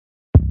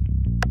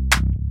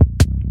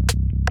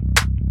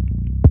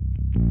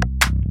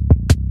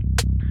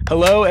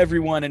Hello,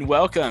 everyone, and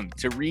welcome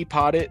to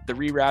Repot It, the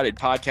Rerouted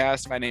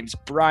podcast. My name's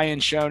Brian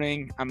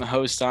Schoening. I'm the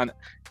host on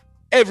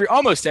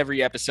almost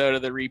every episode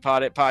of the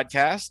Repot It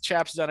podcast.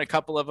 Chap's done a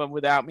couple of them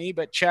without me,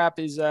 but Chap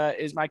is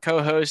my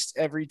co-host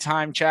every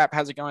time. Chap,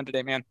 how's it going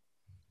today, man?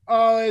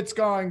 Oh, it's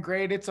going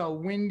great. It's a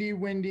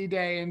windy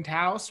day in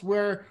Taos.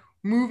 We're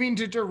moving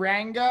to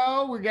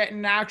Durango. We're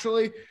getting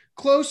actually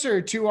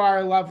closer to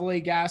our lovely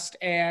guest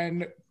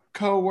and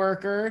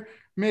co-worker,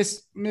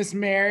 Miss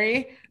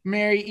Mary.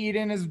 Mary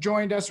Eden has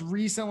joined us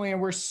recently, and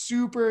we're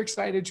super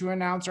excited to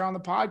announce her on the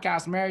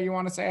podcast. Mary, you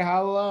want to say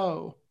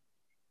hello?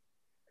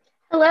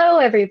 Hello,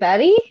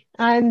 everybody.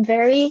 I'm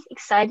very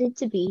excited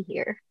to be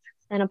here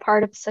and a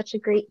part of such a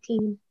great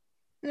team.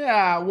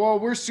 Yeah, well,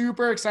 we're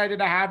super excited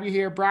to have you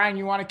here. Brian,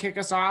 you want to kick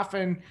us off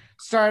and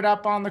start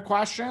up on the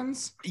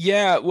questions?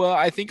 Yeah, well,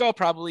 I think I'll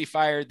probably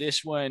fire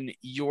this one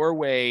your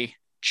way,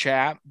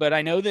 Chap, but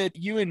I know that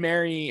you and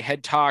Mary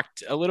had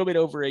talked a little bit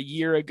over a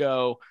year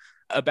ago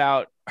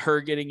about her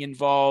getting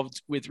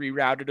involved with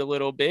Rerouted a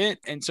little bit.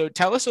 And so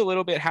tell us a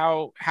little bit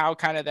how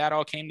kind of that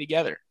all came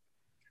together.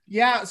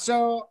 Yeah,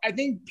 so I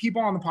think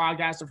people on the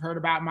podcast have heard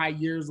about my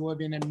years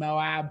living in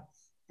Moab.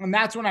 And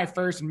that's when I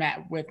first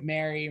met with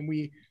Mary, and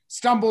we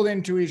stumbled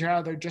into each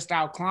other just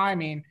out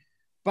climbing.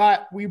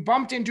 But we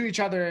bumped into each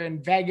other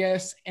in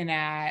Vegas in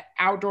an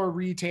outdoor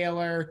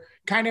retailer,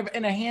 kind of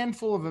in a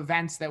handful of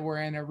events that were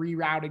in a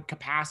rerouted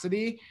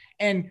capacity.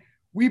 And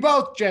we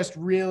both just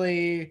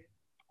really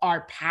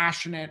are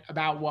passionate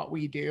about what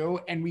we do,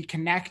 and we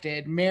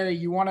connected. Mary,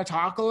 you want to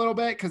talk a little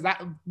bit? Because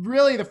that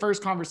really the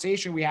first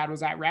conversation we had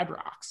was at Red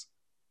Rocks.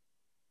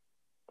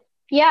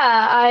 Yeah,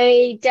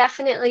 I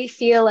definitely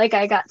feel like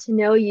I got to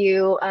know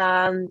you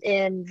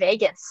in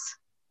Vegas.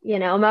 You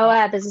know,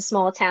 Moab is a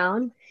small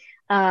town,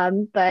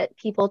 but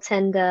people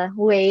tend to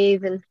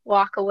wave and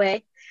walk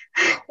away,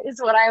 is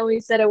what I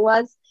always said it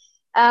was.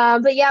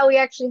 But yeah, we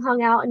actually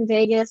hung out in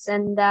Vegas,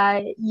 and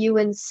you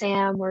and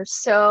Sam were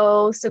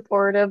so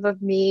supportive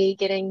of me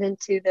getting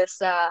into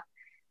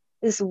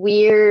this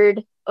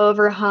weird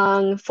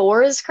overhung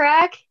forest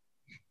crack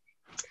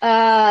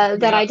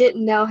that I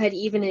didn't know had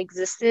even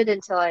existed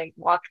until I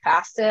walked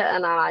past it,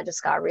 and I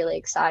just got really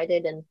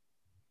excited. And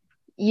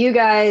you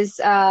guys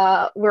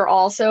were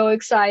also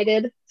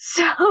excited,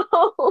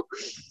 so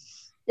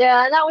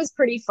yeah, and that was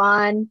pretty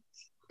fun.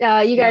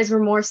 You guys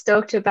were more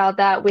stoked about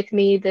that with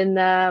me than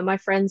my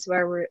friends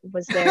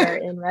was there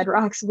in Red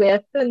Rocks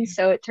with, and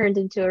so it turned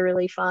into a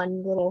really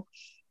fun little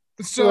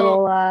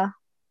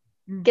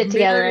get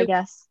together, I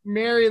guess.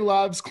 Mary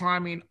loves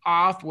climbing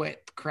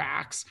off-width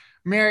cracks.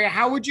 Mary,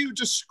 how would you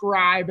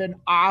describe an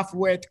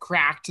off-width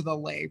crack to the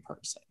lay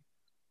person?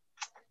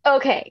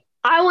 Okay,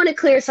 I want to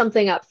clear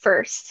something up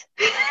first.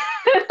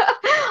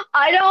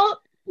 I don't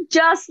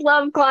just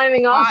love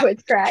climbing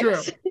off-width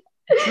cracks.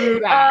 True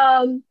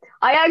that.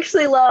 I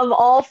actually love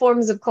all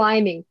forms of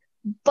climbing,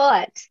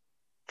 but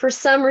for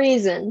some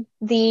reason,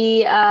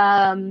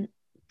 the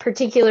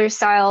particular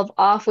style of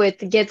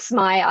off-width gets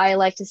my, I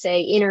like to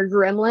say, inner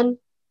gremlin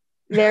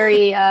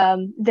very,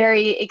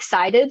 very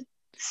excited.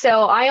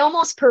 So I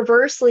almost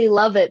perversely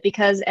love it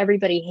because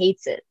everybody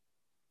hates it.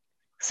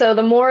 So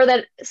the more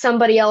that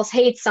somebody else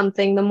hates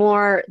something, the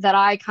more that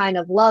I kind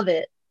of love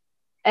it.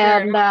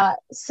 And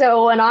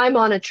so when I'm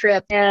on a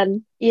trip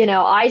and, you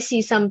know, I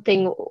see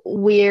something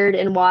weird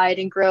and wide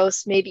and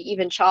gross, maybe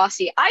even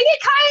chossy, I get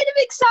kind of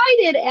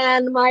excited,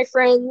 and my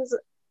friends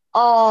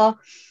all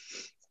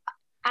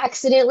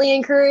accidentally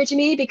encourage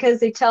me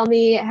because they tell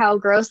me how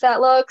gross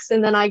that looks,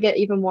 and then I get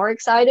even more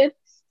excited.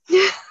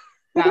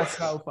 That's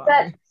so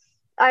funny.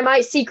 I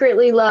might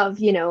secretly love,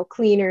 you know,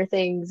 cleaner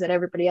things that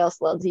everybody else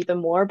loves even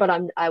more, but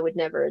I would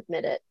never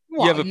admit it.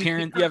 Well,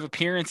 you have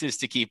appearances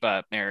to keep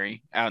up,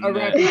 Mary, out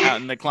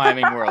in the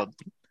climbing world.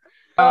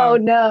 Oh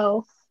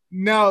no.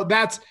 No,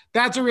 that's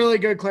a really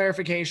good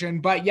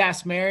clarification. But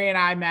yes, Mary and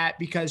I met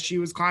because she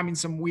was climbing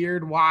some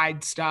weird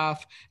wide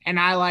stuff, and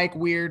I like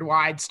weird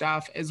wide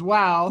stuff as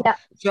well. Yeah.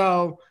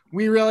 So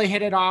we really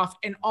hit it off.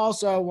 And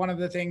also, one of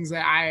the things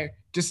that I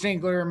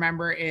distinctly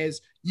remember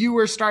is you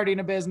were starting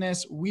a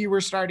business, we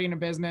were starting a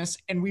business,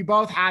 and we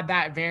both had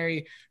that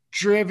very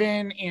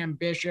driven,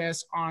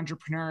 ambitious,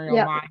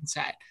 entrepreneurial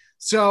mindset.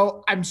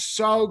 So I'm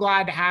so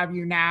glad to have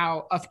you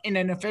now in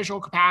an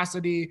official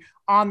capacity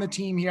on the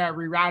team here at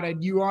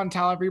Rerouted. You want to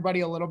tell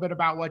everybody a little bit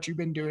about what you've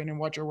been doing and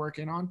what you're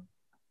working on?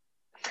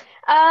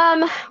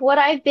 What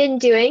I've been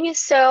doing.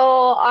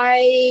 So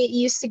I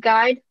used to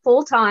guide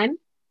full time.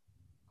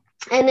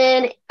 And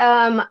then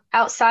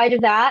outside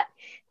of that,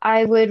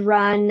 I would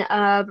run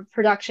a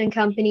production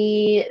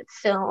company,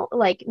 film,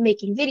 like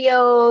making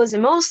videos,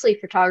 and mostly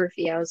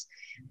photography. I was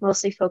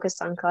mostly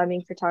focused on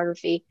climbing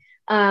photography,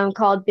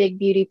 called Big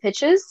Beauty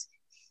Pitches.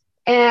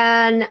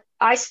 And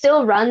I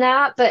still run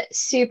that, but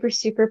super,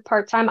 super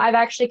part-time. I've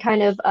actually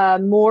kind of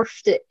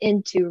morphed it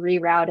into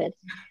Rerouted.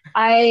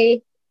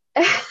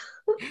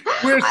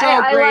 We're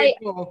so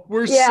grateful.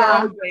 We're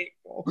so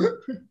grateful.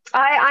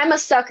 I'm a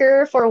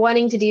sucker for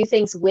wanting to do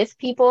things with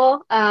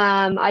people.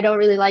 I don't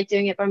really like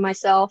doing it by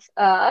myself,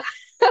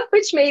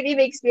 which maybe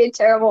makes me a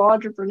terrible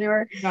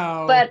entrepreneur.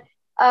 No. But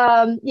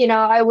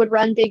I would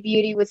run Big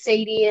Beauty with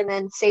Sadie, and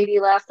then Sadie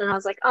left, and I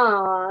was like,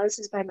 oh, this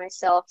is by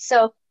myself.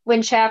 So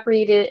when Chap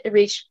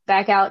reached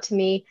back out to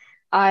me,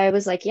 I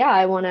was like, yeah,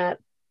 I want to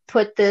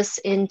put this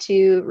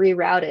into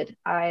Rerouted.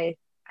 I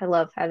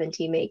love having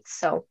teammates.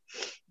 So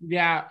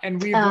yeah,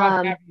 and we've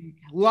um,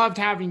 loved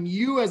having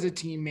you as a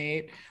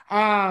teammate.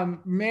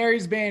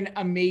 Mary's been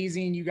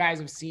amazing. You guys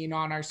have seen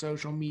on our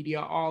social media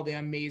all the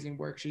amazing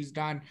work she's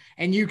done,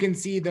 and you can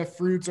see the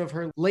fruits of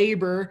her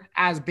labor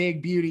as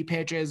Big Beauty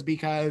pitches,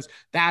 because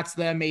that's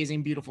the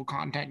amazing, beautiful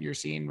content you're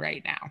seeing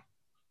right now.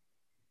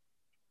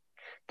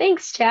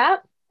 thanks,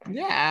 Chap.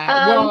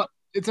 Yeah, Um, well,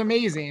 it's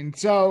amazing.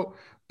 So,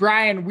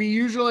 Brian, we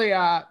usually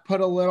put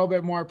a little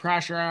bit more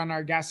pressure on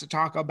our guests to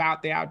talk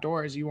about the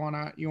outdoors. You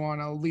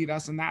wanna lead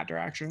us in that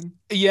direction?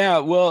 Yeah,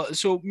 well,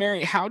 so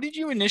Mary, how did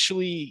you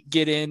initially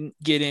get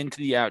into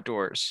the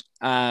outdoors?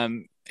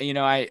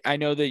 I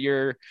know that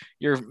you're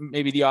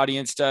maybe the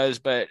audience does,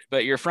 but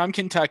you're from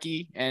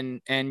Kentucky,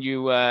 and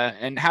you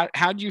and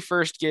how did you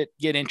first get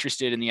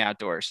interested in the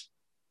outdoors?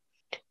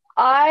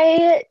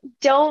 I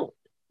don't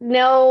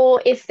know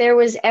if there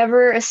was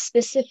ever a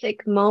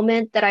specific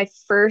moment that I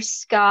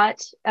first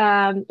got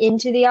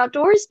into the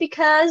outdoors,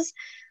 because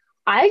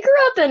I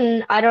grew up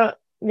in, I don't,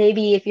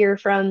 maybe if you're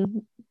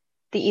from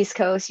the East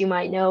Coast, you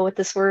might know what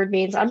this word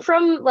means. I'm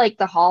from like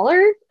the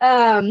holler.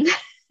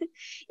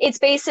 It's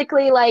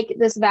basically like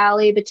this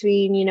valley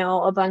between,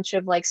 a bunch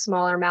of like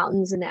smaller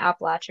mountains in the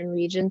Appalachian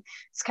region.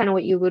 It's kind of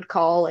what you would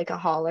call like a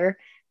holler.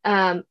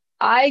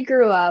 I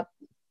grew up,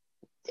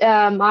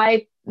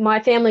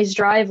 my family's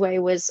driveway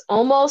was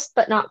almost,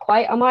 but not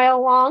quite a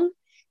mile long,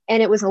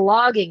 and it was a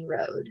logging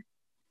road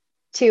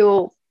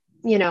to,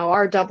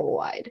 our double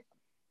wide.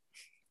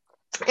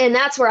 And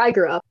that's where I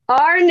grew up.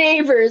 Our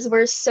neighbors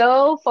were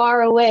so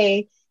far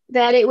away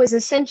that it was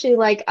essentially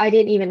like I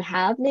didn't even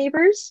have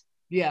neighbors.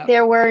 Yeah.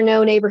 There were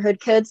no neighborhood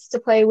kids to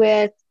play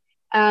with.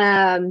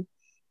 Um,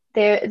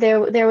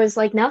 there was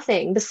like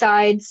nothing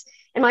besides,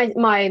 and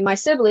my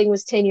sibling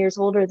was 10 years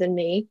older than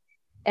me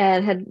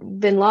and had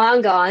been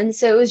long gone.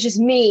 So it was just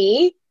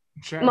me,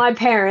 Sure. my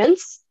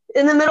parents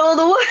in the middle of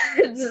the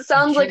woods. It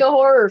sounds like a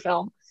horror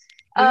film.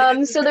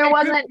 So there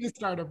wasn't the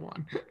start of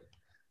one.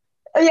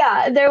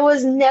 Yeah, there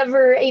was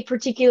never a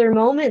particular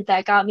moment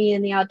that got me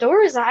in the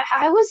outdoors.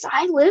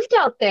 I lived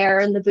out there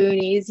in the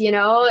boonies,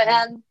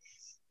 and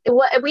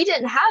we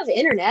didn't have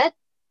internet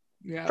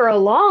Yeah. for a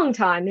long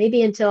time,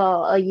 maybe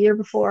until a year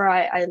before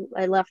I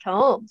left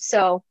home.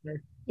 So,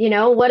 Sure.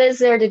 What is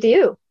there to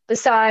do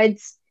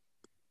besides,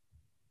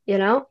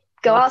 go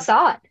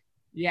outside?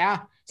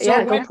 Yeah.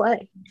 So Go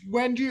play.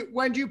 When do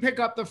you pick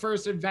up the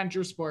first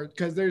adventure sport?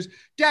 Because there's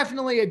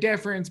definitely a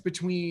difference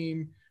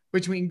between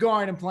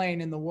going and playing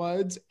in the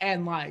woods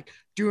and like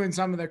doing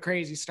some of the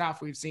crazy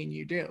stuff we've seen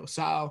you do.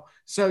 So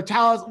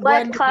tell us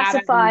What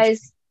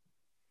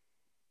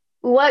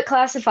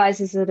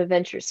classifies as an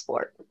adventure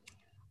sport?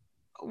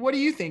 What do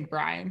you think,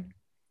 Brian?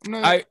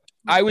 I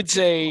would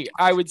say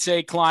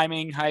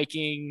climbing,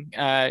 hiking,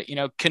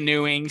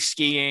 canoeing,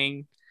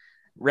 skiing,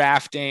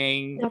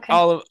 rafting, Okay.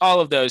 all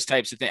of those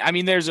types of things. I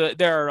mean, there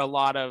are a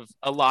lot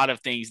of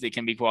things that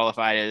can be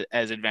qualified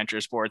as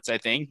adventure sports, I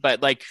think,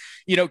 but like,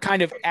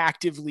 kind of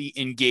actively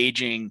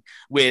engaging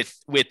with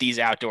these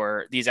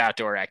outdoor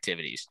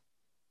activities.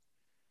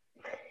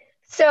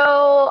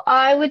 So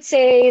I would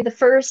say the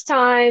first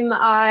time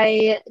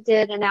I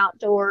did an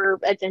outdoor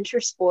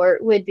adventure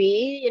sport would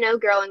be,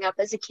 growing up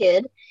as a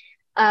kid.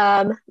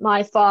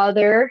 My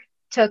father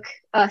took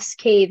us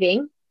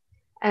caving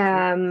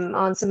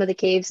on some of the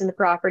caves in the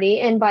property.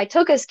 And by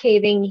took us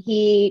caving,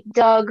 he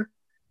dug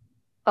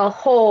a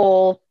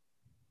hole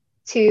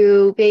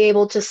to be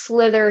able to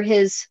slither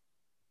his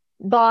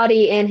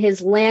body and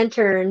his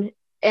lantern.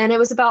 And it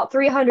was about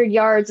 300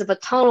 yards of a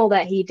tunnel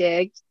that he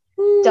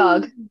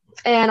dug.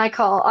 And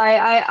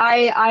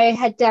I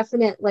had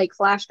definite like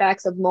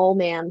flashbacks of Mole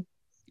Man.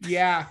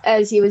 Yeah.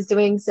 As he was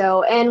doing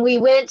so. And we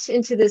went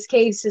into this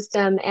cave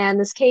system, and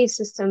this cave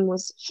system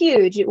was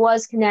huge. It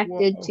was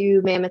connected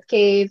to Mammoth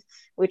Cave,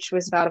 which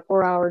was about a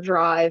 4-hour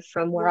drive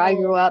from where I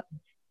grew up.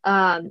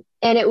 And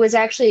it was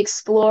actually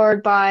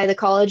explored by the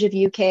College of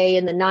UK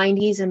in the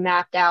 90s and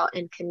mapped out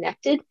and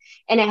connected.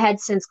 And it had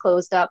since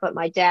closed up, but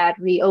my dad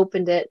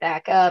reopened it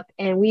back up,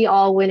 and we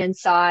all went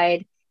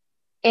inside.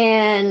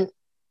 And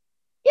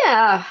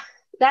yeah,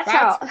 that's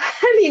how,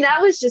 I mean,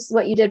 that was just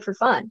what you did for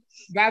fun.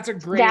 That's a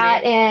great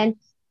that. And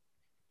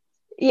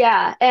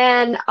yeah,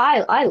 and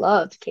I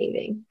loved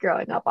caving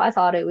growing up. I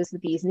thought it was the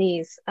bee's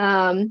knees.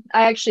 I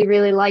actually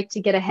really liked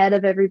to get ahead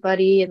of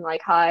everybody and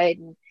like hide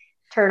and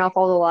turn off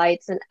all the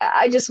lights, and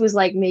I just was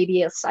like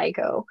maybe a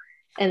psycho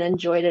and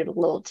enjoyed it a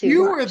little too much.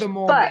 You were the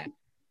mole man.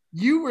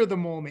 You were the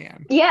mole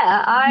man.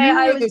 Yeah,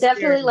 I was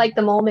definitely like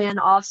the mole man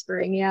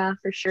offspring. Yeah,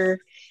 for sure.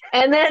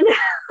 And then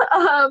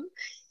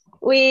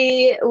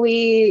we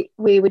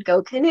would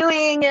go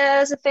canoeing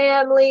as a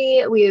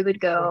family. We would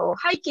go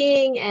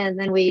hiking, and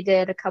then we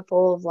did a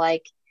couple of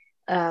like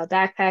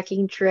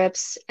backpacking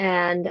trips.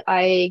 And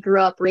I grew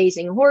up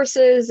raising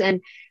horses,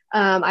 and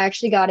I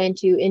actually got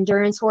into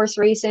endurance horse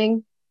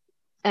racing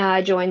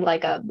I joined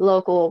like a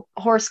local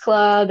horse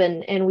club,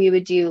 and we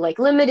would do like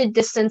limited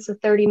distance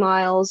of 30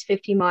 miles,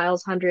 50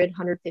 miles, 100,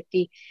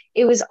 150.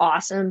 It was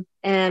awesome.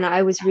 And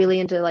I was really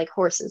into like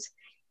horses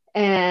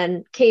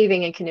and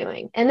caving and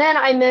canoeing. And then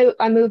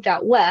I moved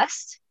out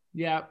west.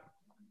 Yep.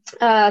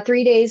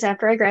 3 days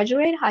after I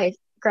graduated high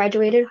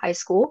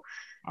school.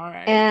 All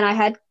right. And I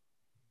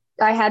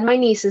had my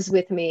nieces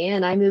with me,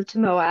 and I moved to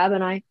Moab,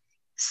 and I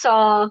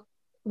saw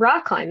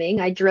rock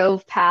climbing. I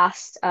drove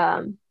past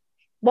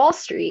Wall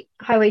Street,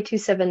 Highway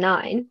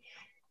 279,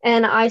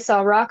 and I saw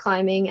rock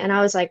climbing, and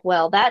I was like,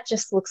 well, that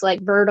just looks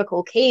like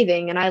vertical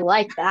caving, and I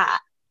like that.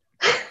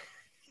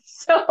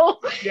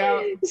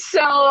 Yeah.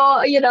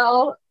 So,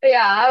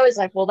 yeah, I was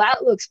like, well,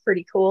 that looks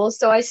pretty cool.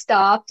 So I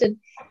stopped and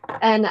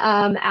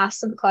asked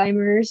some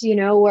climbers,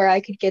 where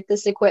I could get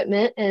this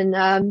equipment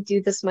and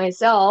do this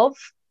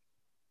myself.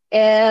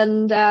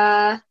 And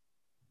yeah,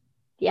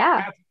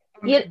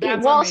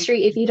 That's Wall amazing.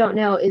 Street, if you don't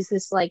know, is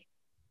this like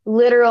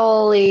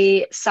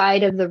literally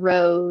side of the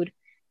road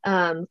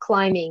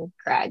climbing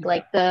crag. Yeah.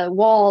 Like the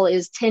wall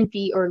is 10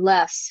 feet or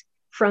less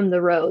from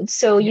the road.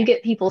 So you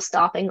get people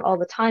stopping all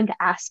the time to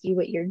ask you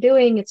what you're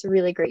doing. It's a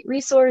really great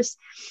resource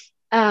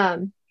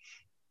for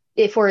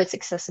its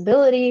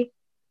accessibility.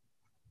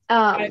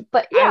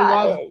 But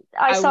yeah,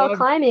 I saw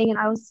climbing and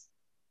I was.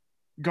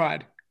 Go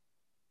ahead.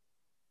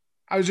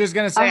 I was just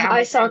going to say.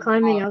 I saw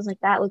climbing. I was like,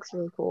 that looks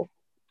really cool.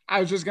 I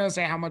was just going to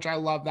say how much I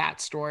love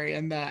that story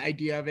and the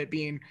idea of it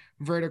being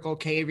vertical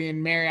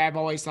caving. Mary, I've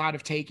always thought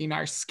of taking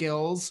our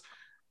skills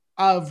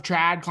of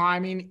trad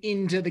climbing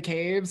into the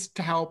caves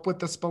to help with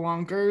the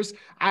spelunkers.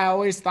 I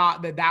always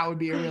thought that would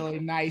be a really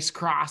nice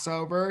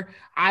crossover.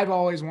 I've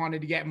always wanted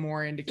to get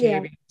more into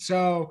caving. Yeah.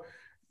 So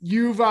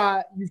you've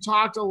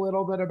talked a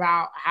little bit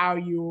about how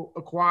you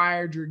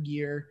acquired your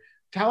gear.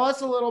 Tell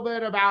us a little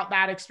bit about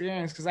that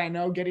experience, because I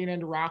know getting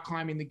into rock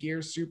climbing, the gear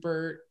is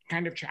super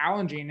kind of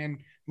challenging, and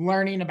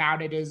learning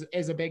about it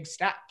is a big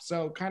step.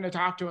 So kind of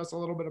talk to us a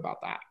little bit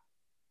about that.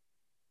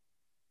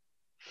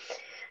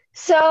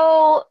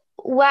 So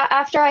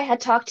after I had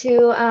talked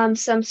to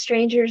some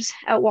strangers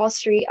at Wall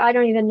Street, I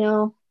don't even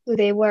know who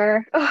they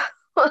were.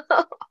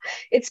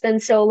 It's been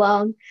so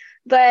long.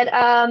 But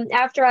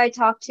after I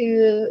talked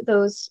to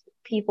those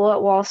people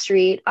at Wall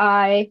Street,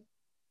 I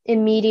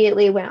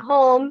immediately went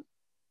home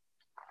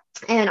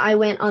and I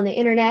went on the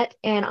internet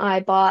and I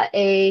bought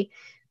a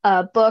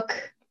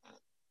book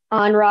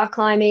on rock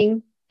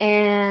climbing,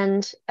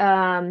 and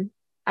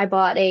I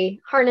bought a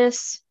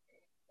harness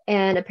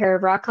and a pair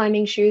of rock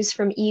climbing shoes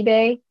from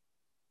eBay.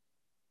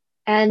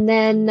 And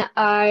then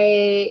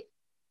I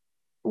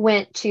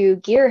went to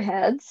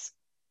Gearheads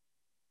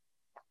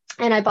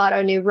and I bought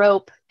a new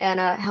rope and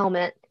a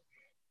helmet,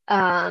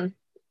 and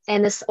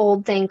this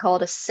old thing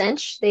called a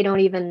cinch. They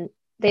don't even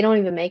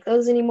make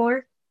those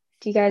anymore.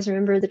 Do you guys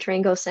remember the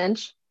Trango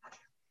cinch?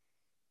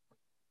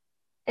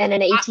 And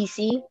an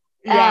ATC?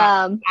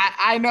 Yeah,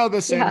 I know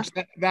the cinch.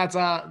 Yeah.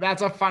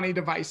 That's a funny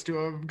device to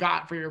have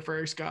got for your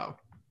first go.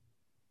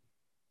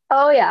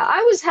 Oh yeah,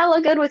 I was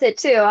hella good with it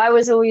too. I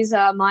was always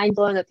mind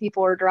blown that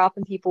people were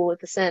dropping people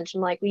with the cinch.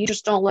 I'm like, well, you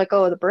just don't let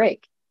go of the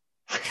brake.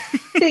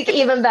 Like,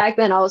 even back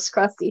then, I was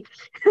crusty.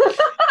 I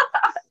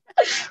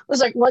was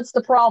like, what's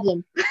the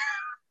problem?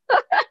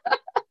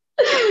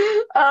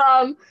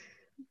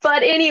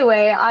 But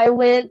anyway, I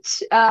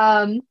went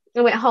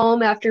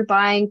home after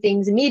buying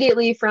things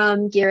immediately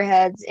from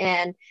Gearheads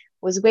and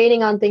was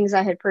waiting on things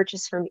I had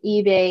purchased from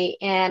eBay.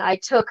 And I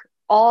took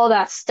all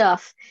that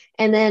stuff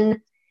and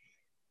then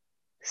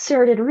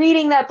started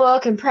reading that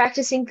book and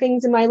practicing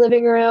things in my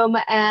living room.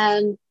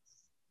 And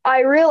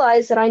I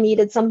realized that I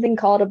needed something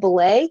called a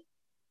belay,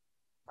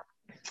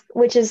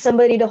 which is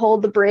somebody to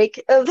hold the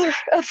brake of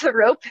the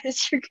rope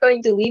as you're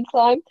going to lead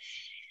climb.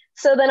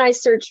 So then I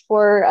searched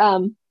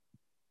for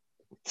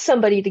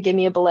somebody to give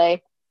me a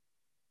belay.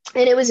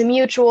 And it was a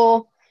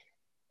mutual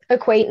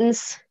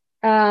acquaintance,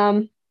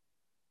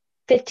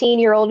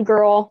 15-year-old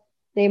girl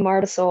named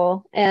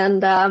Martasol.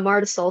 And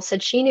Martasol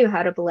said she knew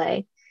how to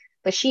belay,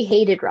 but she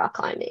hated rock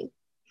climbing.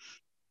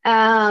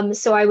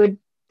 So I would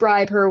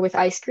bribe her with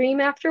ice cream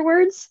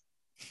afterwards.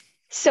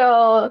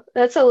 So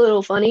that's a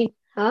little funny,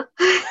 huh?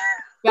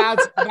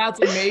 That's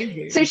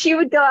amazing. So she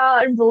would go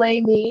out and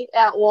belay me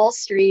at Wall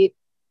Street.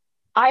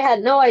 I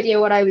had no idea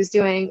what I was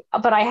doing,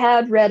 but I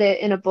had read it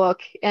in a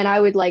book, and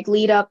I would like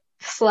lead up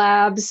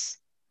slabs,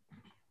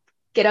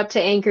 get up to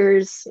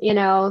anchors,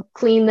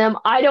 clean them.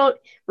 I don't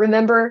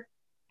remember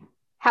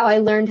how I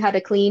learned how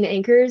to clean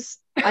anchors.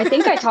 I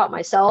think I taught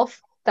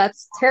myself.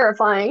 That's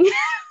terrifying.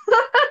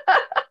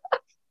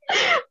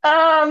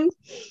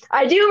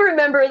 I do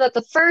remember that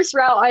the first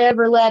route I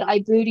ever led, I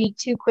bootied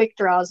 2 quick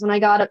draws. When I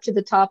got up to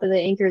the top of the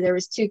anchor, there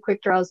was 2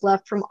 quick draws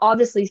left from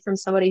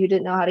somebody who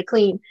didn't know how to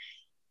clean.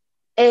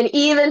 And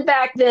even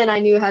back then, I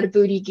knew how to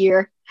booty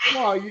gear.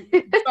 Wow,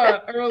 it's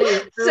early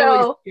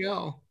skill.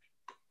 You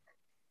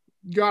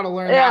got to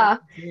learn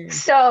that.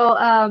 So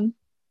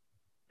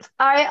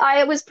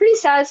I was pretty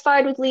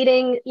satisfied with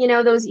leading,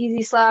 those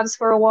easy slabs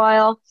for a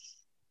while.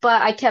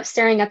 But I kept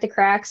staring at the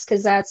cracks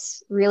because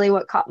that's really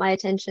what caught my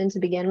attention to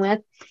begin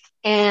with.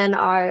 And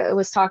I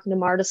was talking to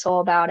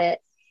Martisol about it.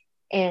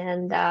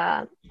 And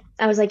I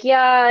was like,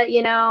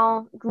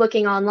 yeah,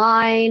 looking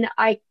online,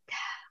 I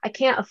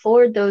can't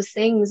afford those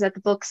things that the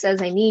book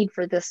says I need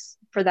for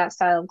that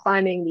style of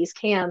climbing, these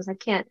cams. I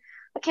can't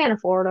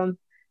afford them.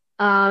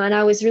 And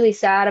I was really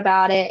sad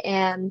about it.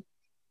 And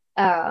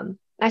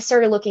I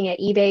started looking at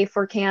eBay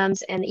for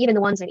cams, and even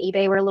the ones on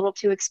eBay were a little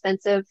too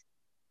expensive.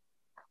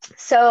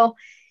 So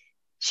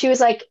she was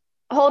like,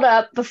 hold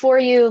up, before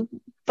you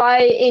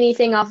buy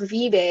anything off of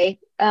eBay,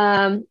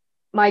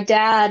 my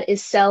dad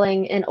is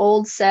selling an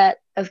old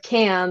set of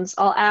cams.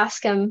 I'll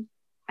ask him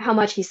how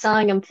much he's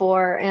selling them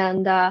for,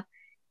 and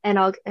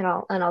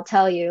I'll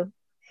tell you.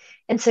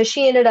 And so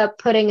she ended up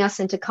putting us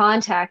into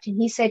contact, and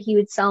he said he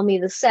would sell me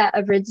the set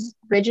of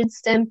Rigid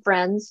Stem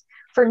Friends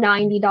for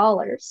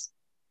 $90.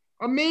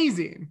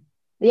 Amazing.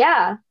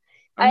 Yeah.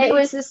 It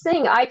was this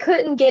thing. I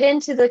couldn't get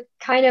into the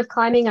kind of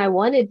climbing I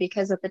wanted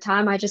because at the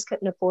time I just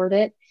couldn't afford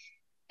it.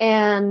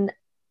 And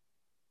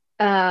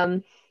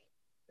I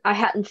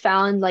hadn't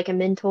found like a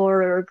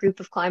mentor or a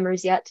group of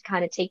climbers yet to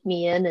kind of take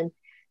me in and,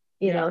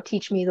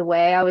 teach me the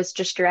way. I was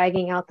just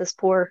dragging out this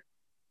poor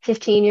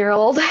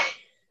 15-year-old.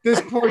 This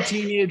poor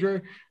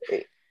teenager.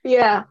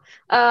 Yeah.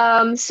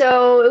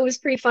 So it was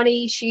pretty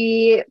funny.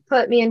 She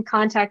put me in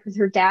contact with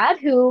her dad,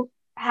 who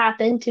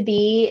happened to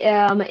be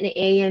an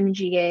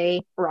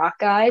AMGA rock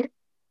guide.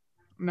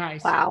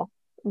 Nice. Wow.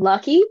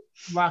 Lucky.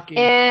 Lucky.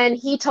 And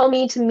he told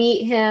me to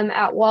meet him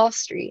at Wall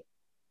Street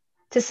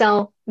to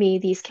sell me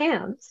these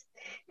cams.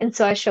 And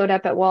so I showed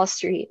up at Wall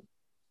Street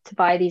to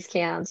buy these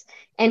cams.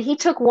 And he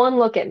took one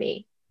look at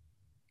me.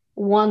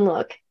 One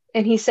look.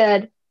 And he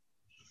said,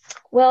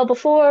 well,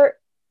 before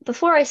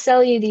I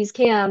sell you these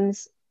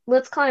cams,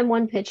 let's climb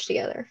one pitch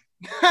together.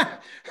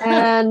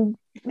 And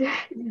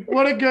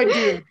what a good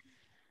dude.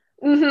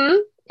 Mm-hmm.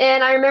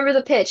 And I remember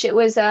the pitch. It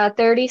was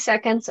 30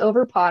 seconds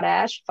over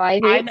potash,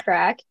 5/8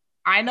 crack.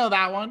 I know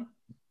that one.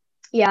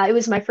 Yeah, it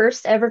was my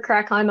first ever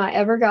crack climb I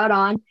ever got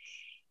on.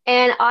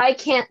 And I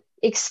can't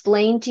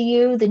explain to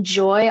you the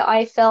joy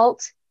I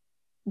felt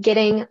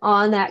getting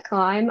on that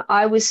climb.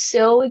 I was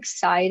so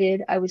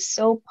excited. I was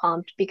so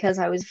pumped because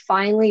I was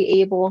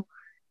finally able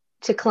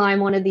to climb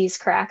one of these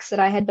cracks that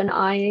I had been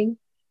eyeing.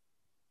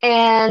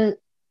 And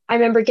I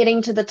remember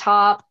getting to the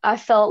top. I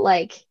felt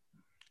like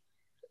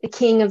the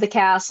king of the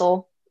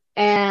castle,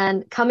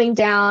 and coming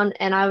down,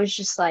 and I was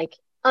just like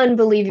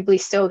unbelievably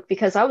stoked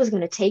because I was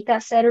going to take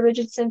that set of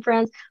Rigid Stem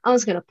Friends. I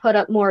was going to put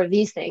up more of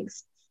these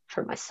things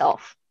for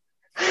myself.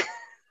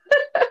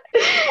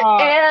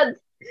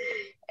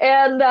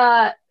 And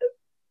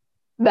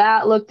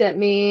Matt looked at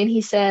me and he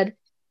said,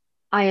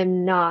 I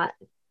am not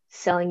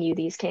selling you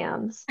these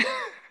cams.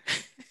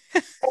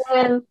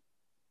 And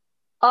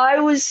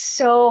I was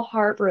so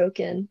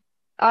heartbroken.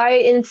 I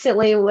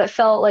instantly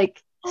felt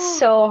like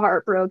so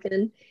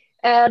heartbroken.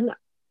 And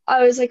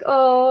I was like,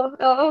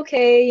 oh,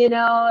 okay,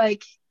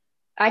 like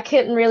I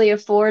couldn't really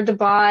afford to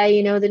buy,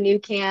 the new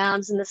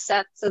cams, and the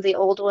sets of the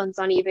old ones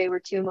on eBay were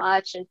too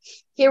much. And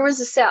here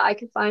was a set I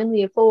could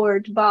finally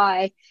afford to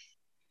buy.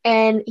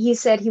 And he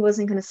said he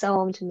wasn't going to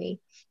sell them to me.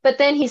 But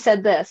then he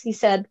said this. He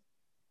said,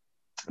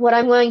 what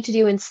I'm going to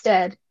do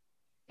instead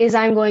is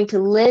I'm going to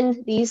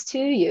lend these to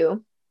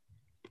you.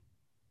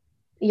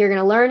 You're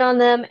going to learn on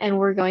them, and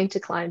we're going to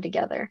climb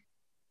together.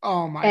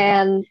 Oh my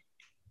God.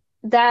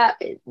 That,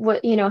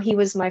 he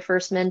was my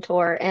first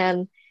mentor,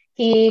 and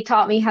he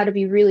taught me how to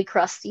be really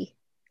crusty.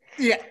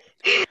 Yeah,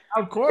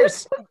 of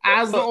course,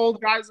 as the old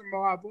guys in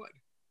Moab would.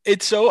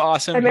 It's so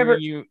awesome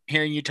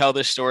hearing you tell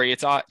this story.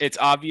 It's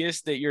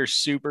obvious that you're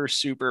super,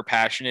 super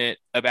passionate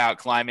about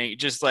climbing.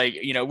 Just like,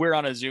 we're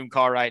on a Zoom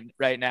call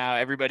right now.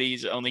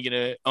 Everybody's only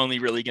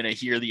really gonna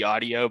hear the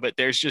audio, but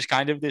there's just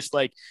kind of this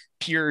like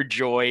pure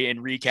joy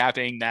in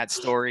recapping that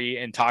story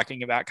and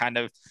talking about kind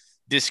of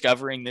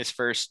discovering this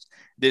first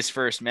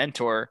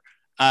mentor.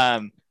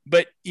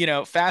 But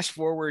fast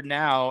forward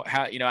now,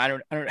 how I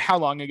don't know, how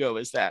long ago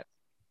was that?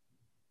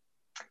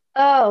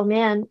 Oh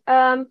man.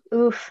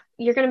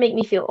 You're gonna make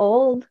me feel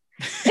old.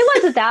 It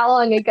wasn't that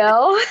long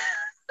ago.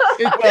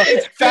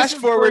 Fast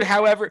forward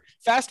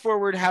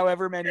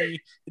however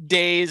many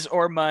days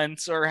or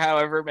months or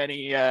however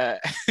many it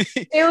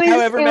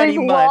was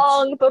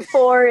long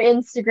before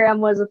Instagram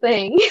was a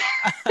thing.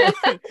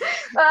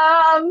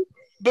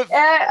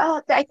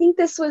 I think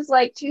this was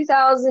like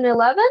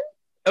 2011.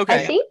 Okay.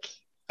 I think.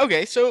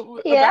 Okay,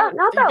 so yeah,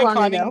 not that long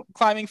ago.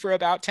 Climbing for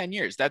about 10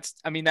 years. That's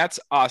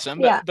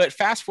awesome. Yeah. But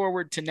fast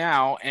forward to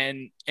now,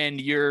 and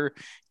you're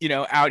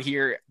out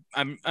here.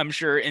 I'm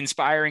sure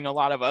inspiring a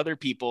lot of other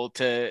people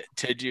to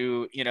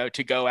do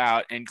to go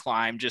out and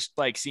climb. Just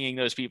like seeing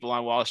those people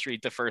on Wall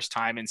Street the first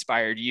time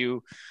inspired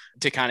you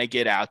to kind of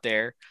get out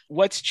there.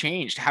 What's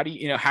changed? How do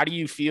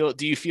you feel?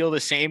 Do you feel the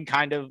same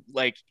kind of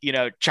like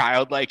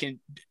childlike and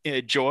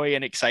joy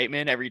and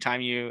excitement every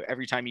time you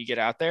get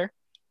out there?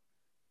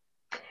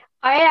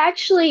 I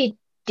actually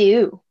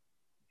do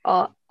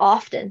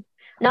often.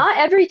 Not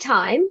every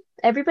time.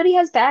 Everybody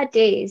has bad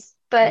days,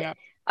 but yeah.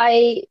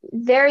 I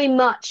very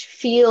much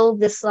feel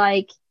this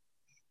like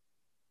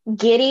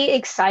giddy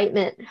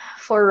excitement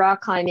for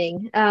rock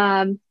climbing.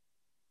 And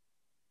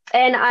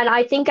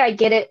I think I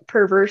get it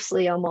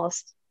perversely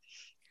almost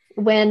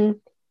when,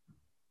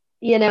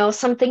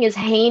 something is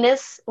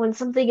heinous, when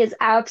something is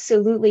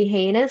absolutely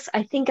heinous.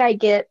 I think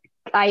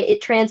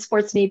it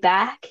transports me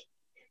back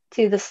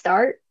to the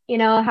start,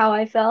 how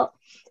I felt.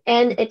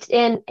 And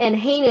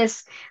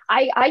heinous,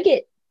 I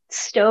get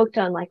stoked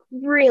on like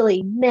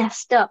really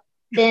messed up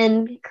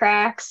thin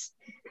cracks.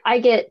 I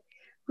get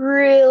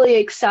really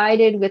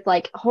excited with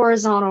like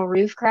horizontal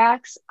roof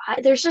cracks.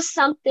 There's just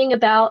something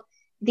about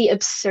the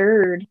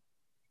absurd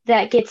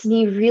that gets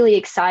me really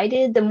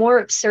excited. The more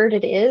absurd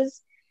it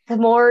is, the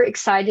more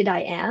excited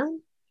I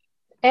am.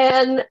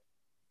 And,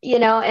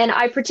 and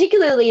I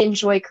particularly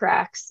enjoy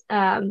cracks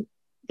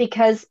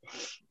because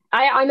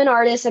I'm an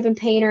artist, I'm a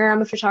painter,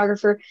 I'm a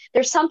photographer.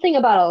 There's something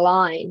about a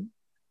line.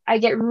 I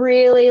get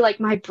really like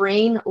my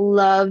brain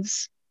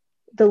loves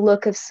the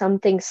look of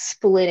something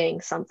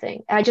splitting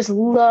something. I just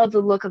love the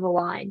look of a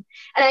line.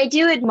 And I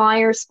do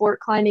admire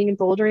sport climbing and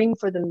bouldering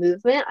for the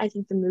movement. I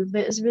think the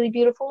movement is really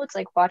beautiful. It's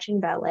like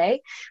watching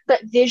ballet.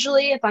 But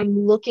visually, if I'm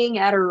looking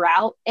at a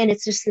route and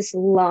it's just this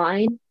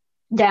line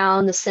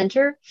down the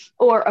center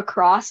or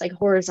across like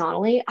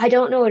horizontally, I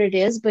don't know what it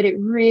is, but it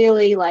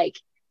really like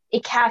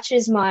it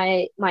catches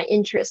my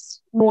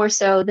interest more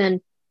so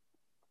than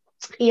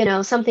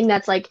something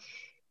that's like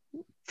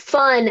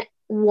fun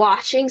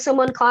watching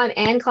someone climb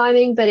and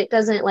climbing, but it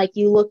doesn't like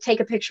take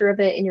a picture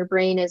of it and your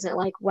brain isn't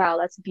like, wow,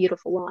 that's a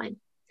beautiful line.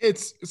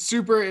 It's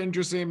super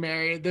interesting,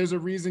 Mary. There's a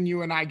reason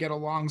you and I get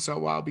along so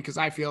well because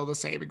I feel the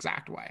same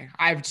exact way.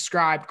 I've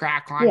described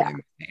crack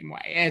climbing the same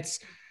way.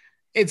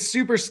 It's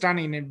super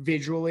stunning and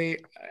visually,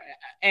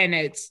 and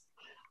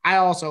I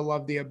also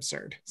love the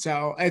absurd.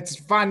 So it's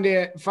fun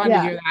to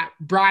hear that.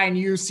 Brian,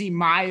 you see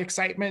my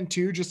excitement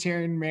too, just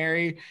hearing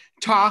Mary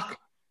talk.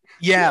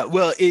 Yeah,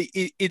 well,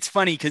 it's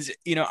funny because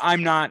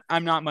I'm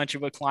not much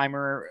of a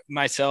climber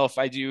myself.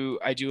 I do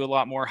a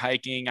lot more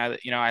hiking.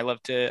 I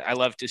love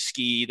to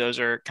ski. Those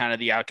are kind of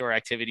the outdoor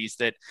activities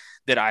that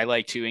I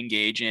like to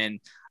engage in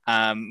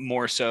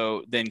more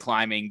so than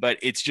climbing. But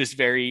it's just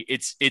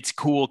it's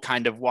cool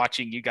kind of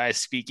watching you guys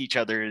speak each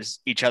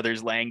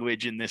other's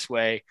language in this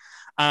way.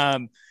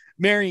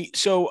 Mary,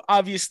 so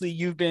obviously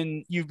you've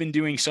been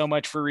doing so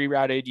much for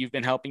Rerouted. You've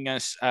been helping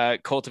us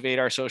cultivate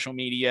our social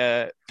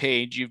media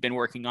page. You've been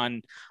working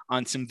on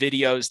some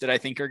videos that I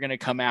think are going to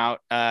come out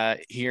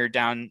here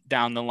down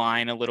the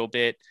line a little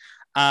bit.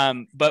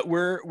 But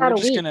we're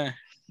just gonna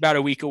about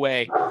a week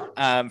away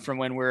from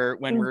when we're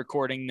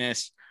recording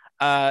this.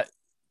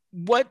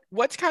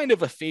 What's kind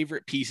of a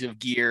favorite piece of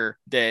gear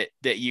that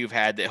you've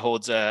had that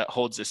holds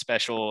a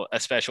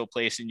special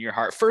place in your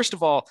heart? First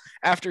of all,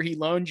 after he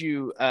loaned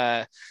you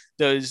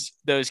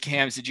those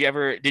cams, did you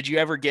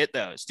ever get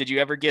those? Did you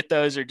ever get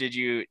those, or did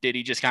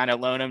he just kind of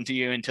loan them to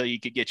you until you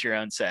could get your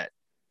own set?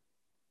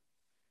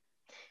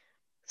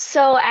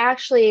 So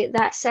actually,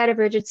 that set of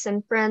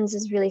Richardson Friends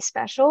is really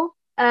special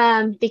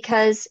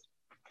because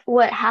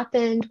what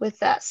happened with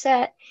that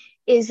set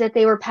is that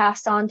they were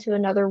passed on to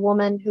another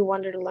woman who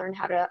wanted to learn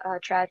how to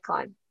trad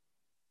climb.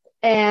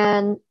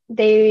 And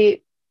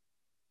they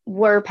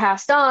were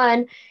passed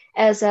on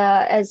as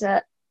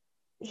a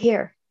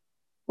here,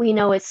 we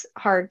know it's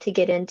hard to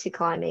get into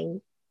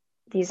climbing.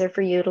 These are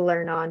for you to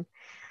learn on.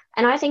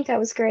 And I think that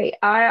was great.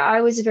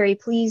 I was very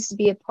pleased to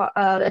be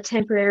a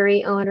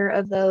temporary owner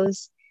of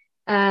those.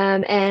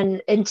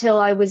 And until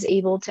I was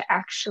able to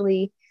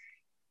actually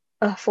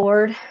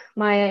afford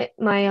my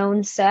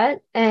own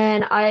set,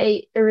 and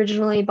I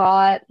originally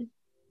bought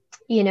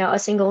a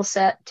single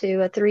set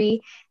to a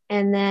 3,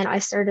 and then I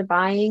started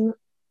buying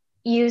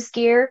used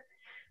gear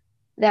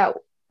that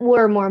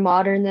were more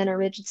modern than a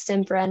rigid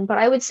stem friend. But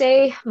I would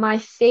say my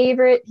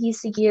favorite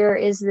piece of gear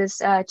is this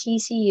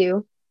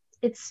TCU.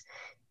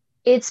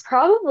 It's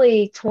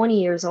probably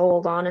 20 years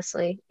old,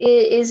 honestly.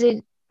 Is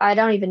it? I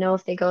don't even know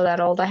if they go that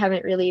old. I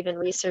haven't really even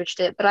researched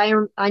it, but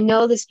I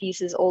know this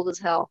piece is old as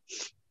hell.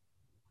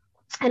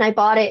 And I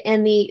bought it,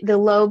 and the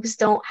lobes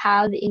don't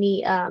have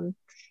any in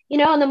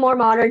the more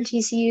modern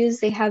TCUs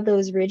they have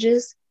those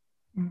ridges.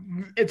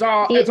 This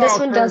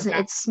one doesn't.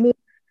 It's smooth.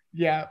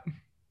 Yeah.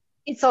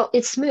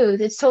 It's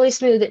smooth. It's totally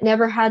smooth. It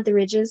never had the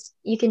ridges.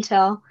 You can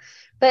tell.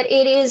 But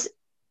it is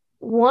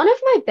one of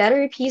my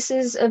better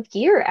pieces of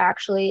gear,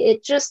 actually.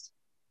 It just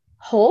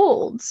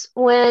holds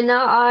when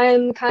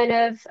I'm kind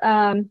of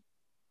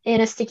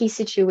in a sticky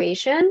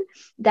situation.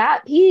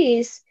 That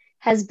piece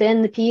has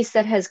been the piece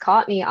that has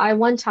caught me. I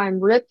one time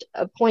ripped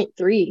a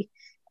 0.3.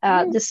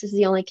 This is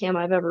the only cam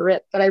I've ever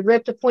ripped, but I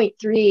ripped a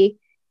 0.3,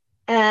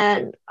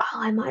 and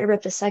I might have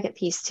ripped a second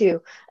piece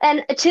too.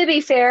 And to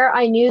be fair,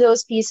 I knew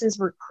those pieces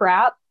were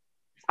crap.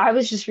 I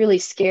was just really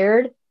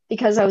scared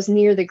because I was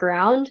near the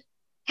ground.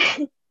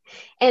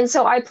 And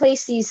so I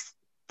placed these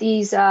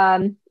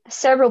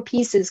several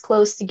pieces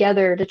close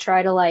together to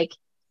try to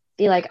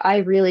be like, I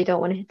really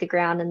don't want to hit the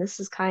ground, and this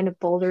is kind of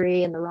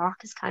bouldery and the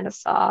rock is kind of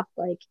soft.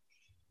 Like,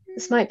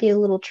 this might be a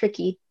little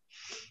tricky.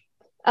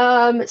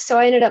 So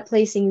I ended up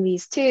placing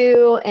these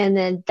two, and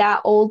then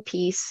that old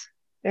piece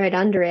right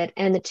under it,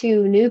 and the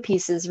two new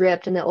pieces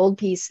ripped, and the old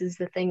piece is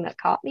the thing that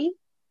caught me.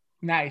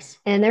 Nice.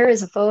 And there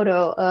is a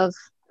photo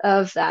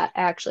of that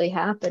actually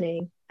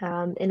happening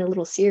in a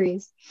little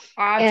series.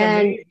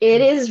 And Amazing.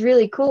 it is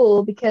really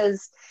cool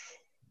because,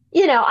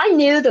 I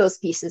knew those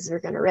pieces were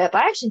going to rip.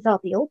 I actually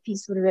thought the old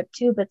piece would rip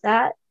too, but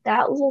that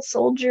little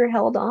soldier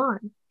held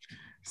on.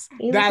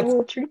 He was a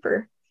little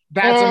trooper.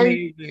 That's and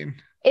amazing.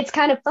 It's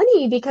kind of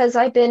funny because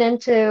I've been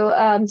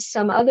into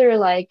some other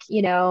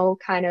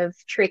kind of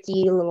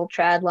tricky little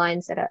trad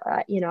lines that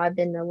I've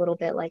been a little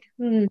bit like,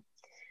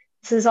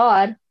 this is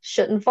odd,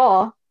 shouldn't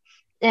fall.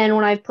 And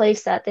when I've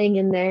placed that thing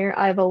in there,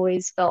 I've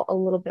always felt a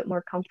little bit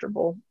more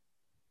comfortable.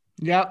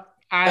 Yep.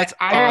 I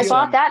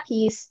bought that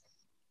piece.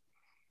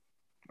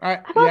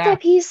 That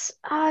piece.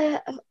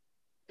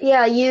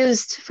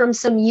 Used from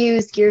some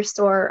used gear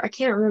store. I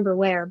can't remember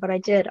where, but I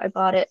did. I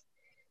bought it.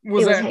 It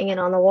was hanging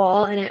on the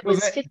wall, and it was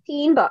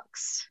 $15.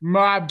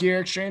 Moab Gear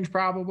Exchange,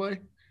 probably.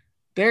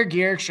 Their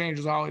gear exchange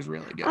is always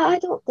really good. I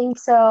don't think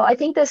so. I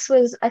think this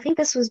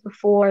was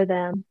before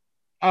them.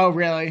 Oh,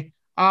 really?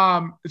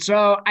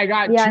 So I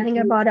got. Yeah, I think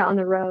I bought it on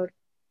the road.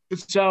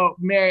 So,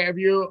 Mary,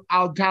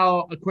 I'll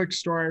tell a quick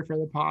story for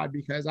the pod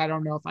because I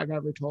don't know if I've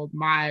ever told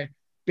my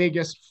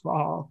biggest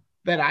fall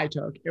that I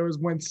took. It was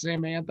when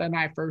Samantha and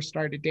I first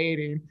started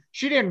dating.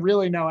 She didn't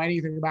really know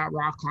anything about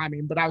rock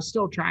climbing, but I was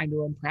still trying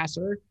to impress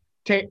her.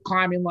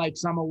 Climbing like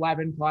some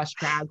 11 plus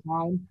trad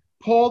climb,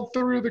 pulled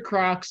through the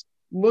crux,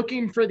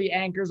 looking for the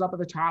anchors up at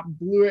the top,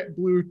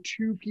 blew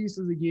two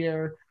pieces of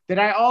gear that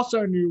I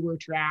also knew were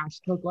trash,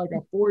 took like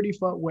a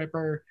 40-foot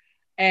whipper,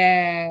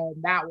 and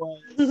that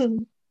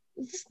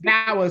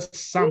was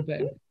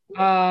something.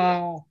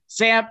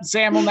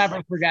 Sam will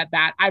never forget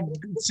that. I've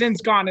since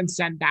gone and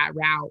sent that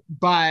route,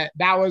 but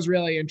that was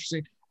really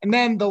interesting. And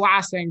then the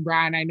last thing,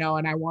 Brian, I know,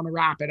 and I want to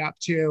wrap it up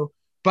too,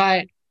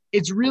 but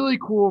it's really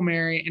cool,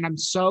 Mary, and I'm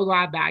so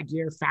glad that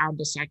gear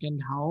found a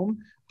second home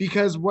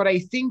because what I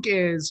think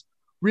is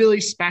really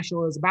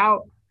special is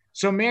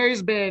so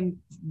Mary's been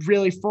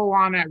really full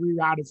on at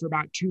Rerouted for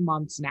about 2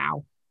 months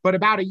now, but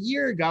about a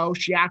year ago,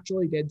 she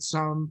actually did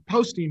some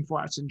posting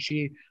for us and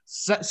she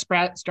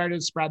started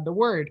to spread the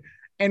word.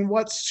 And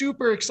what's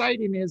super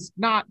exciting is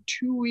not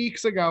 2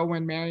 weeks ago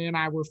when Mary and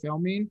I were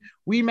filming,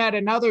 we met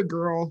another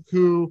girl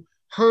who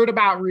heard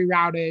about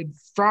Rerouted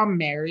from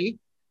Mary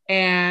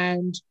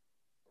and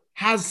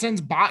has since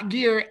bought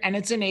gear, and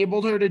it's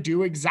enabled her to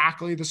do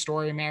exactly the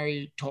story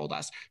Mary told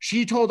us.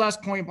 She told us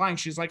point blank,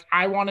 she's like,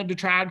 I wanted to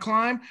trad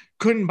climb,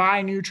 couldn't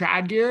buy new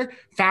trad gear,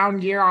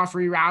 found gear off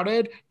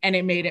Rerouted, and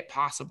it made it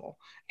possible.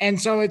 And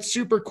so it's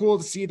super cool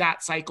to see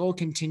that cycle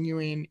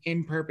continuing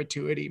in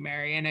perpetuity,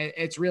 Mary. And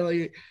it's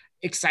really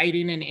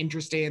exciting and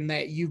interesting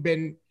that you've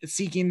been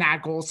seeking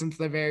that goal since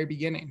the very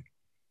beginning.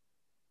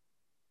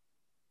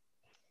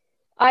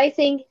 I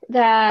think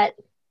that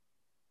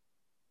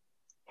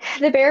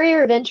the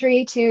barrier of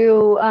entry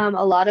to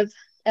a lot of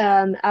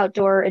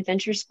outdoor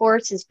adventure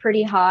sports is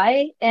pretty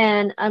high.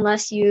 And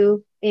unless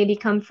you maybe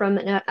come from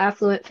an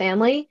affluent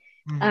family,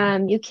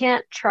 you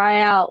can't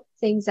try out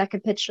things that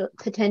could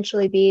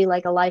potentially be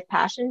like a life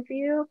passion for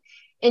you.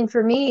 And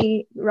for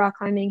me, rock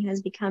climbing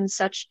has become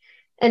such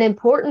an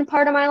important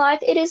part of my life.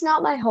 It is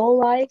not my whole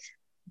life.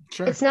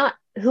 Sure. It's not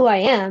who I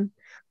am,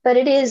 but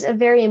it is a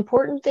very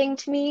important thing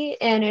to me.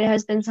 And it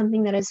has been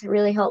something that has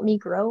really helped me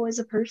grow as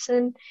a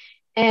person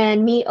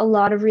and meet a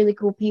lot of really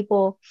cool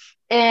people.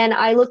 And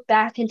I look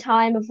back in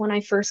time of when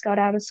I first got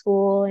out of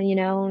school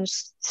and,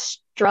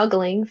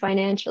 struggling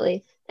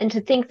financially. And to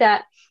think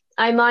that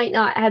I might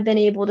not have been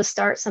able to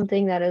start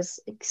something that is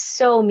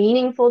so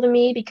meaningful to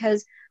me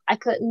because I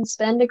couldn't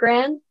spend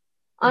 $1,000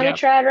 on a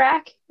trad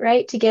rack,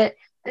 right?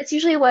 That's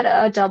usually what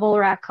a double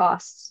rack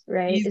costs,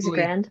 right? Easily.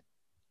 Is $1,000.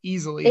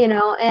 Easily.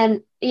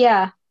 And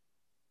yeah.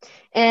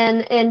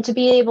 And to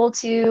be able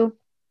to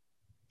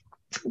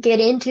get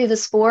into the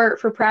sport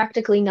for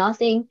practically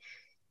nothing,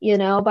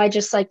 by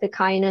just like the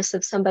kindness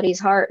of somebody's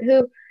heart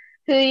who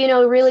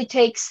really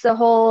takes the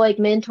whole like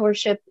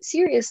mentorship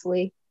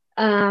seriously,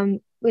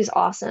 was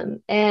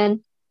awesome.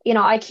 And,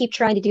 I keep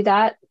trying to do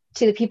that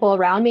to the people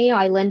around me.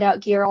 I lend out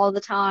gear all the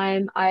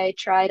time. I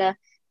try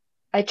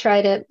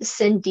to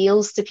send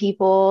deals to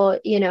people,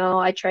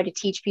 I try to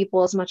teach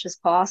people as much as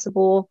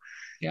possible.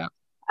 Yeah.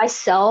 I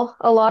sell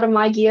a lot of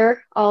my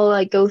gear. I'll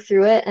like go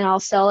through it and I'll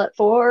sell it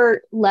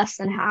for less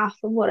than half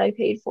of what I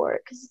paid for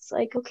it. Cause it's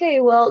like,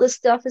 okay, well, this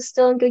stuff is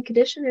still in good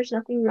condition. There's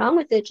nothing wrong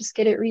with it. Just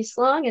get it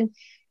reslung and,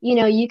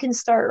 you can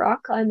start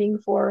rock climbing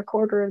for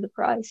 $1/4 of the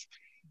price.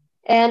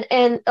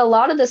 And a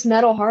lot of this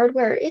metal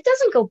hardware, it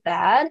doesn't go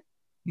bad.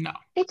 No,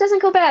 it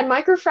doesn't go bad.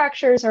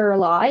 Microfractures are a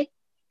lie.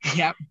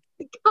 Yep.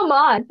 Come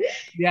on.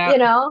 Yeah.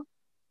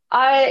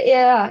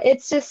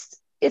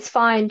 It's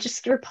fine.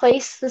 Just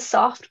replace the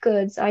soft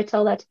goods. I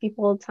tell that to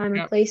people all the time.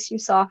 Yep. Replace your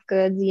soft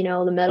goods.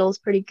 The metal's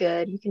pretty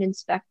good. You can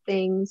inspect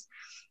things.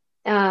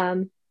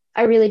 I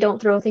really don't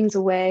throw things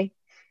away.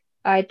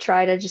 I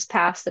try to just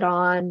pass it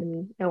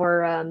on,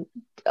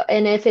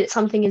 and if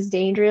something is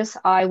dangerous,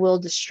 I will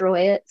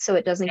destroy it so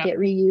it doesn't get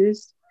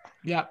reused.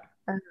 Yep.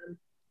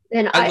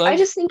 And I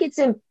just think it's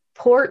important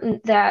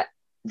important that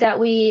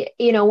we,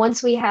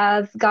 once we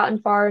have gotten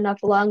far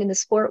enough along in the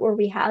sport where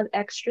we have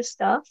extra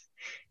stuff,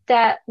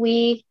 that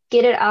we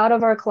get it out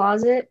of our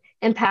closet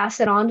and pass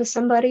it on to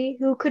somebody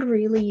who could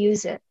really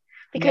use it.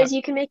 Because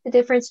you can make the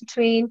difference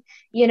between,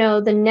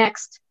 the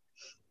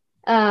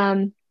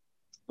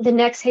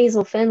next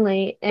Hazel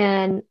Finley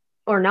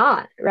or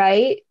not,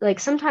 right? Like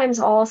sometimes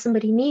all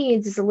somebody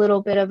needs is a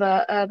little bit of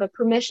a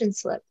permission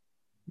slip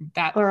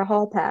or a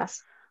hall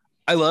pass.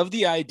 I love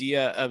the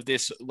idea of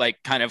this,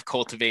 like kind of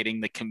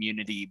cultivating the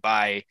community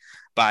by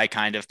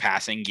kind of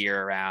passing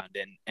gear around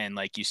and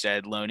like you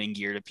said, loaning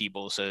gear to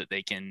people so that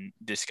they can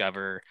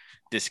discover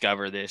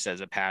this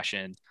as a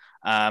passion.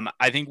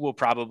 I think we'll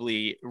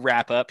probably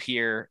wrap up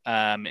here.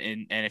 And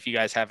if you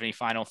guys have any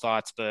final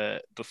thoughts,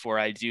 but before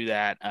I do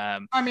that,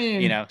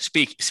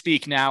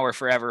 speak now or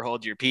forever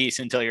hold your peace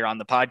until you're on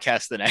the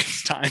podcast the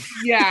next time.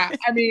 Yeah.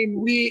 I mean,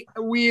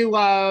 we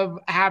love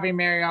having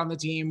Mary on the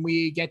team.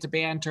 We get to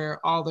banter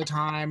all the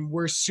time.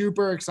 We're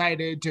super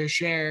excited to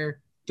share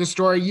the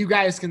story. You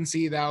guys can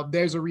see though,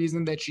 there's a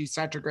reason that she's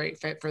such a great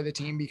fit for the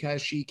team,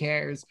 because she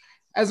cares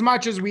as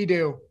much as we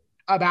do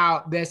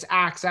about this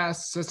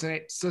access,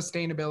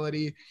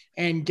 sustainability,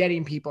 and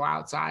getting people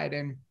outside.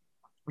 And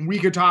we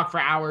could talk for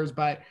hours,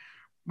 but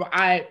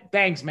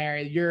thanks,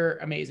 Mary. You're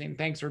amazing.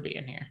 Thanks for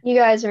being here. You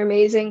guys are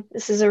amazing.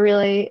 This is a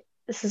really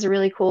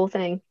cool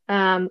thing.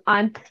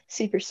 I'm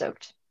super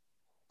stoked.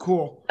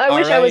 Cool. I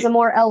wish I was a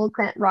more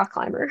eloquent rock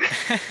climber.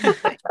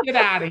 Get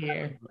out of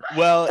here.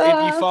 Well,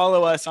 if you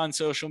follow us on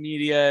social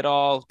media at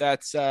all,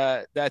 that's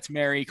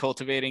Mary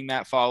cultivating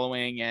that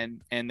following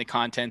and the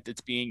content that's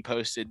being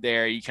posted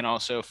there. You can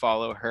also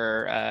follow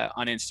her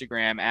on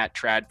Instagram at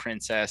Trad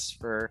Princess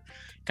for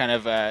kind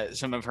of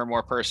some of her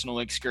more personal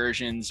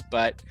excursions.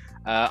 But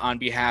on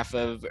behalf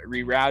of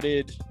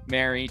Rerouted,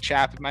 Mary,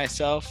 Chap, and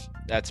myself,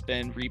 that's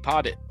been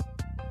Repotted.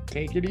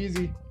 Take it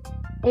easy.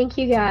 Thank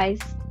you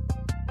guys.